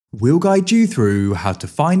We'll guide you through how to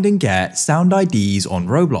find and get sound IDs on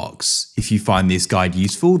Roblox. If you find this guide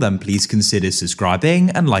useful, then please consider subscribing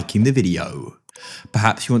and liking the video.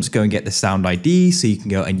 Perhaps you want to go and get the sound ID so you can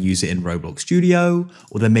go and use it in Roblox Studio,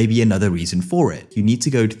 or there may be another reason for it. You need to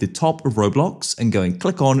go to the top of Roblox and go and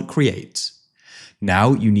click on Create.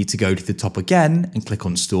 Now you need to go to the top again and click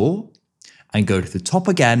on Store, and go to the top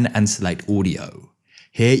again and select Audio.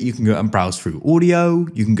 Here you can go and browse through audio,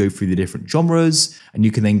 you can go through the different genres, and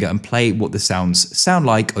you can then go and play what the sounds sound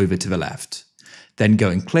like over to the left. Then go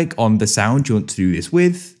and click on the sound you want to do this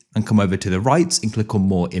with, and come over to the right and click on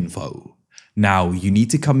More Info. Now you need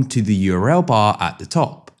to come to the URL bar at the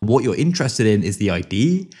top. What you're interested in is the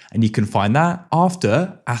ID, and you can find that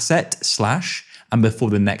after asset / and before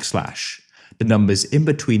the next slash. The numbers in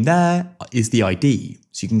between there is the ID.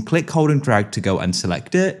 So you can click, hold and drag to go and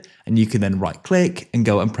select it, and you can then right click and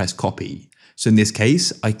go and press copy. So in this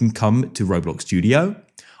case, I can come to Roblox Studio.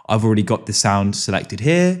 I've already got the sound selected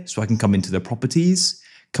here, so I can come into the properties,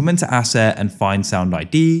 come into asset and find sound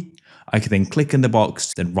ID. I can then click in the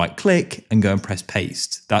box, then right click and go and press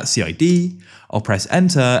paste. That's the ID. I'll press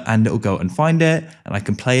enter and it'll go and find it, and I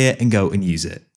can play it and go and use it.